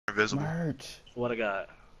invisible. Merch. What I got?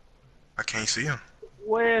 I can't see them.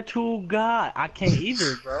 Where to God? I can't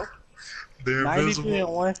either, bro. They're 93 and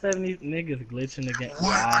invisible. 170 niggas glitching again.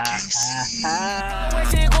 What? I can't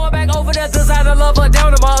see. Going back over there, designer lover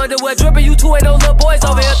down in my underwear, dripping. You two ain't no little boys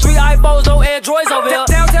over here. 3 iPhones, no Androids over here.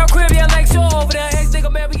 Downtown Caribbean, Lake Shore over there. Ex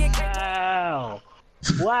nigga, man, we get. Wow.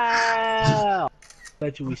 Wow.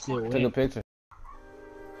 Bet you we still win. Take a picture.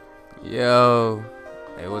 Yo.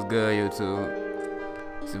 Hey, what's good, YouTube?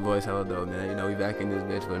 It's your boy CelloDope, man. You know, we back in this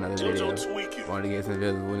bitch for another video. Wanted to get some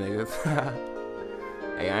visible niggas.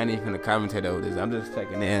 Hey, I ain't even gonna commentate over this. I'm just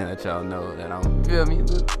checking in, let y'all know that I'm, feel me?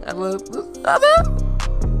 I don't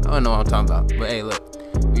know what I'm talking about. But hey, look,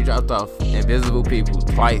 we dropped off invisible people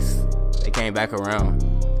twice. They came back around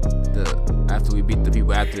after we beat the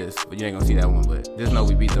people after this. But you ain't gonna see that one, but just know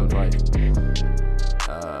we beat them twice.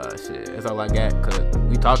 Shit, that's all I got, cause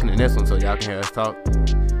we talking in this one, so y'all can hear us talk.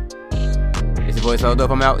 It's your boy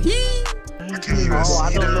CelloDope, I'm out. I can't even see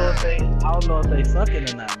I don't know if they sucking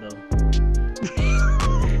or not, though.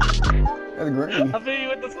 That's green. I feel you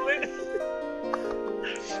with the split.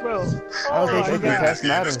 Bro, I don't think they can test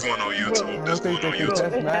matter. That's going on YouTube. That's going on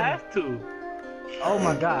YouTube. it has to. Oh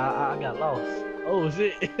my God, I got lost. Oh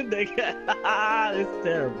shit, they got it's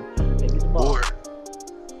terrible. They get the ball. Boy.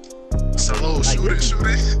 Cello, shoot it, shoot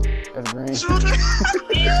it. That's green. Shoot it.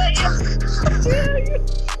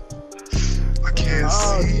 I can't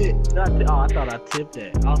see. Shit. I thought I tipped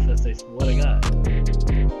that. I was gonna say, what I got?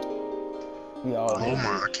 We all Oh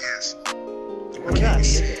my, I can't see. What I got?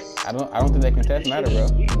 I don't think they can test matter, bro.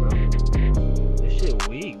 Weak, bro. This shit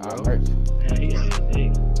weak, bro. Merch. Yeah, he is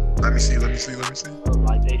big. Let me see.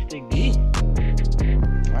 Like they stick deep.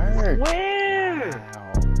 Merch. Where? Wow.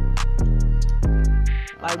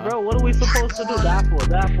 Like, bro, what are we supposed to do? Die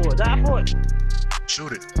for it.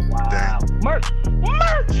 Shoot it. Wow. Dang. Merch. I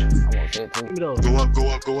want that Give me too. those. Go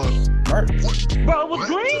up. Merch. What? Bro, it was What?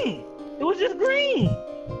 green. It was just green.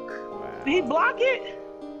 Wow. Did he block it?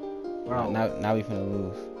 Bro. Now we finna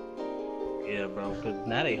lose. Yeah, bro, cause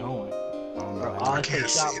now they hoeing. Oh, Bro, no. all I it can't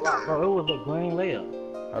takes see shot block. that. Bro, it was a green layup.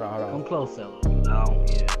 Hold on. I'm close, Cello.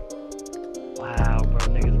 Yeah. Wow, bro,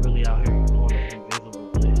 niggas really out here doing this invisible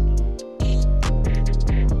glitch,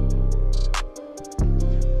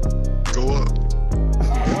 Go up.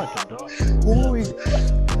 though. What the dog? Who is?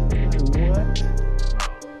 What?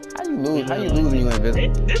 How you lose? How you lose when you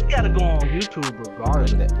invisible? This gotta go on YouTube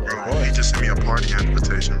regardless. Bro, he just sent me a party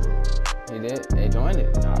invitation, bro. He did. They joined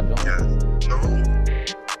it. Nah, I joined it. Yeah. No.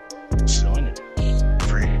 Join it.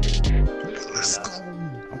 Free. Let's go.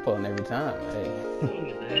 I'm pulling every time. Hey.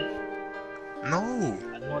 No.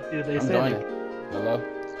 I just want to see if they I'm said joining. it. Hello?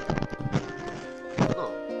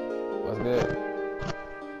 What's good?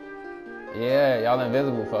 Yeah, y'all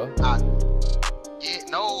invisible, folks. Yeah,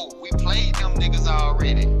 no, we played them niggas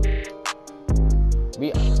already.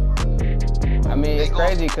 I mean, it's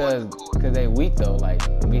crazy cause they weak though. Like,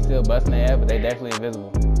 we still busting their ass, but they definitely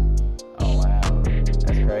invisible. Oh wow,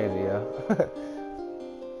 that's crazy, yo.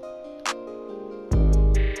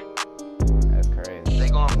 That's crazy. They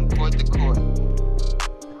going from court to court.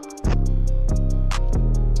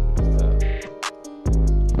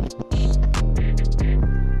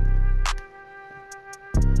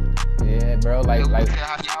 Yeah, bro. Like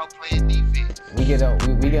how y'all playing defense. we get on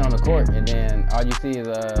the court, and then all you see is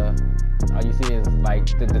like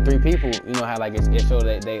the 3 people. You know how like it shows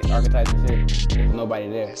that they archetypes and shit. There's nobody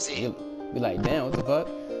there. You be like, damn, what the fuck?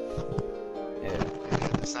 Yeah.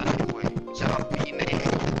 That's not the way. Shout out to your name.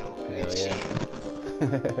 Hell yeah.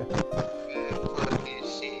 Good fucking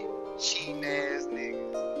shit. Cheating ass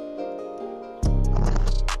niggas.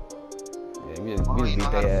 Yeah, we just You know beat how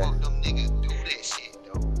the their ass. fuck them niggas do that shit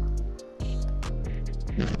though.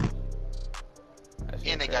 That shit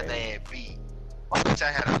And they got crazy. their ass beat. Which I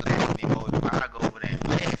had over there when they go over there and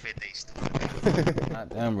laugh at they stupid. Not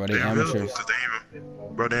them, bro. They They're invisible. amateurs. 'Cause they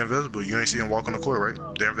even, bro, they're invisible. You ain't see them walk on the court,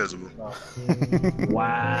 right? They're invisible.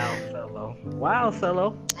 Wow, Cello. Wow,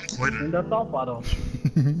 Cello. I'm quitting. Send us off, why don't you?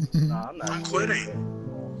 Nah, I'm not. I'm quitting.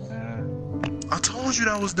 I told you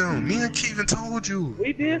that was them. Me and Kevin told you.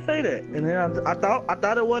 We did say that, and then I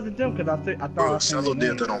thought it wasn't them because I thought Bro, I seen Cello his did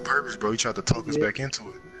name. that on purpose, bro. He tried to talk us back into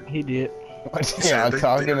it. He did. What He said y'all they-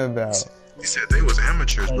 talking they- about? He said they was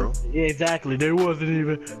amateurs, bro. Yeah, exactly. They wasn't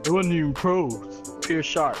even pros. Pure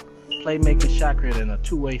sharp, playmaking shot creator, and a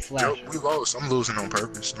two-way Yo, slasher. we lost. I'm losing on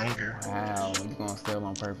purpose. I don't care. Wow, you gonna steal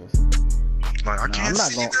on purpose? Like, I No, can't I'm not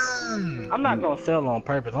see gonna- them. I'm not gonna sell on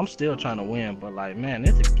purpose. I'm still trying to win, but like, man,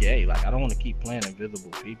 this is gay. Like, I don't want to keep playing invisible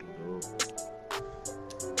people, dude.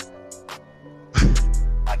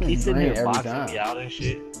 Like, He's sitting Green here every boxing time. me out and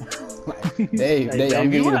shit. Dave, Hey, Dave, I'm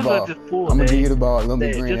Dave, giving you the might as well ball. just pull, I'm gonna give Dave. you the ball. It's gonna be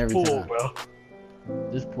Dave, green just every pull, time.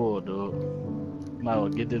 bro. Just pull, dude. Might as well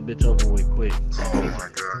get this bitch over with quick. Oh my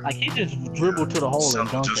god. Like, he just dribbled to the hole and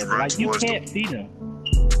Cello dunked just it. run Like, you towards can't the- feed him.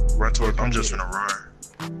 Run toward. I'm just gonna run.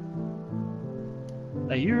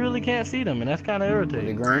 Like, you really can't see them, and that's kind of The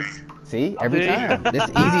irritating. green. See, every See? time. This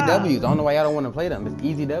easy W's. I don't know why y'all don't want to play them. It's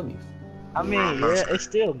easy W's. I mean, yeah, it's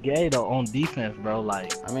still gay though on defense, bro.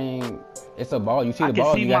 Like, I mean, it's a ball. You see I the can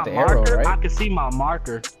ball, see you my got the arrow, marker. I right? can see my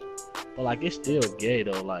marker, but like, it's still gay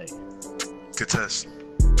though. Like, Contest.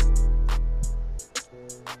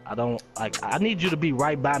 I don't like. I need you to be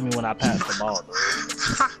right by me when I pass the ball.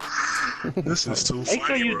 Though. This is too funny, Make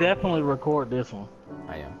sure you bro. definitely record this one.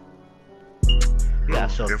 I am. You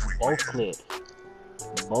gotta show If we both win. clips.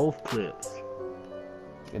 Both clips.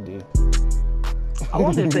 Good deal. I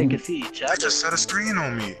wonder if they can see each They other. just set a screen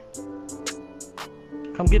on me.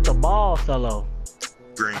 Come get the ball, Cello.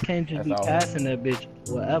 Green. I can't just That's be all. passing that bitch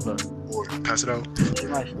whatever. Or pass it out. They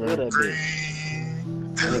might steal that Green.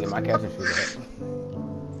 bitch. That nigga, my catcher shoot that.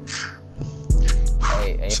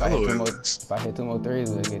 Hey, if I hit two more threes,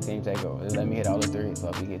 we'll get team takeover. Just let me hit all the threes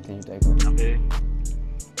so we get team takeover. Okay.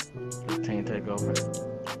 Team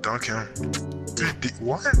takeover. Dunk him.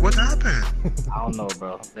 What? What happened? I don't know,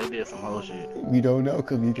 bro. They did some whole shit. We don't know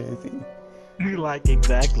because we can't see. Like,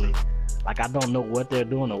 exactly. Like, I don't know what they're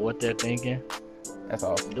doing or what they're thinking. That's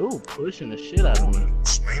all. Dude, pushing the shit out of me.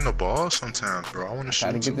 Swing the ball sometimes, bro. I want to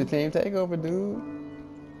Try to shoot get the too. team takeover, dude.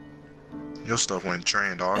 Your stuff went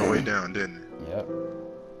trained all the way down, didn't it? Yep,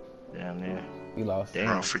 Damn near. we lost. Damn.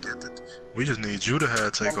 Bro, forget that. We just need you to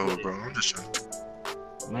have takeover, bro. I'm just trying.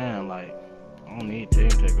 Man, like, I don't need team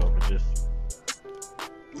takeover. Just.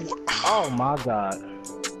 Oh my god.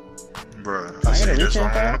 Bro, I I ain't say a this.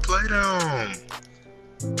 weekend I want foul? to play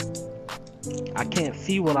them. I can't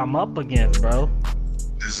see what I'm up against, bro.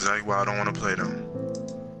 This is exactly why I don't want to play them.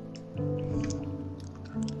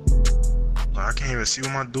 Like, I can't even see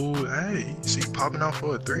what my dude. Hey, see popping out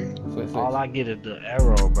for a three? Switch. All I get is the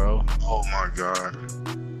arrow, bro. Oh my god.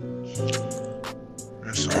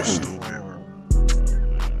 That's so stupid, bro.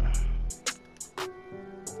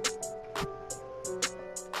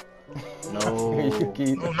 No. You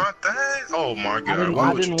keep- No, not that. Oh my god. I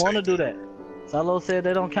Why would didn't you want to take do that. Cello said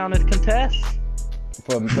they don't count as contests.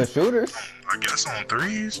 for shooters. I guess on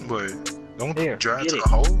threes, but don't Here, drive get to it. the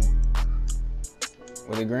hole.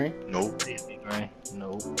 Was it green? Nope.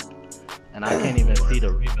 No. And I can't even see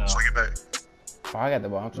the rebound. Swing it back. Oh, I got the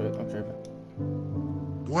ball. I'm tripping.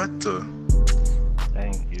 What the?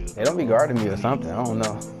 Thank you. They don't be guarding me or something. I don't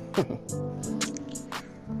know.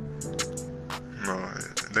 Bro,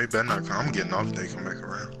 they better not come. I'm getting off if they come back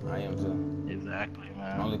around. I am too. Exactly,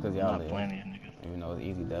 man. Only 'cause y'all I'm not live. playing these niggas. Even though it's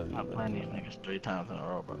easy W. I'm but- playing these niggas 3 times in a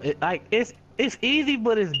row, bro. It's easy,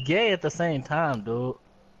 but it's gay at the same time, dude.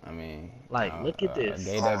 I mean, Like, look at this.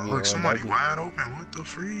 Gay Oh, W or look, somebody W. wide open. What the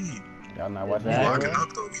freak? Y'all not watching We Exactly. locking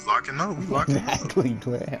up though. We locking up. We locking up. Exactly,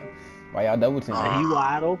 twin. Why y'all double team? He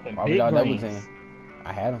wide open. Why we Big y'all double greens. team?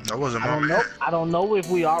 I had him. That wasn't I my don't know. man. I don't know if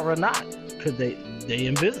we are or not, cause they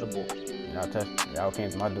invisible. Y'all touch. Y'all came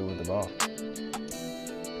to my dude with the ball.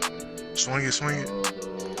 Swing it, swing it.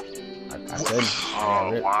 I couldn't.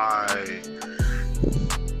 Oh, why?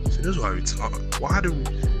 See, this is why we talk. Why?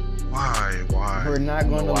 We're not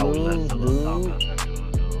gonna Why we let lose, Cello talk dude. us into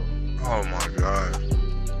it, dude. Oh my god.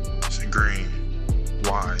 It's in green.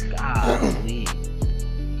 Why? Golly.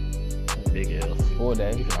 Big L's. 4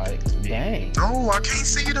 days. Like, dang. No, I can't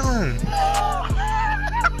see them.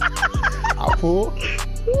 I pull.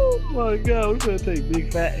 Oh my god, we gonna take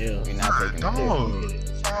big fat L's. We're not taking it. No, I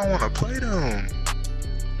don't want to play them.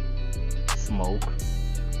 Smoke.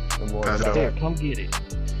 The boy Pass was it out up. There, there. come get it.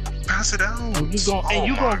 Pass it out. And you gonna, Oh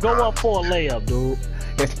you my gonna go God. up for a layup, dude.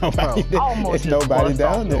 It's Bro, nobody. I almost It's just nobody bust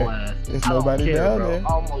down off your there. ass. It's I don't nobody care, down bro. there.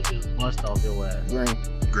 Almost just bust off your ass. Green.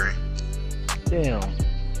 Green. Damn.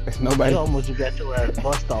 It's nobody. You almost just got your ass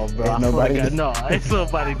bust off, bro. Ain't I swear nobody- to God, no, ain't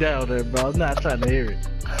somebody down there, bro. I'm not trying to hear it.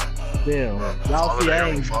 Damn. Y'all Follow see the I arrow.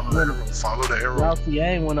 ain't Follow the arrow. Follow the Y'all arrow. see I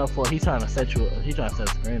ain't went up for he trying to set you he trying to set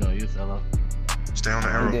a screen on you, Cello. Stay on the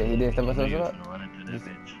He arrow. did step You up. finna run into this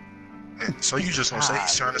bitch. So you just gonna say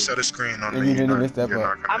he's trying to set a screen on And me. you didn't You're even step you're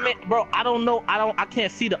up. not I gonna mean, bro, I don't know. I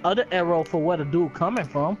can't see the other arrow for where the dude coming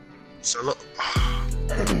from. So look.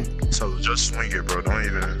 So just swing it, bro. Don't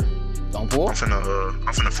even. Don't pull. I'm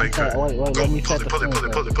finna fake Okay, cut. wait, Go, let me pull set it, the pull it, screen pull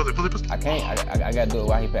it, pull it, pull it, pull it, pull it. I can't. I gotta do it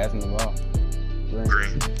while he passing the ball. Green.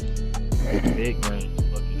 Green. Big green.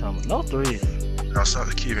 What you talking about? No threes. Now,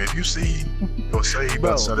 something, Kevin, if you see or say he Bro,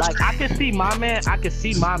 about to sell like I can see my man,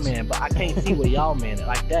 but I can't see what y'all man is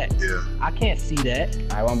like that. Yeah. I can't see that.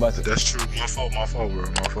 Alright, one bust it. That's true. My fault, bro.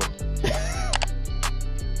 My fault.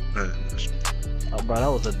 Bro,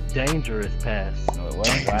 that was a dangerous pass. No, it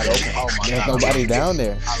wasn't wide open. Oh my There's God. nobody down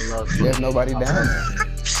there. I love you. There's nobody down there.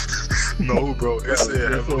 No, bro. It's it.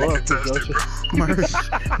 Yes, Heavily it was, contested, bro. Merch.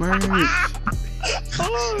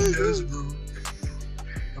 Yes, bro.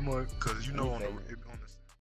 I'm like, cause you know on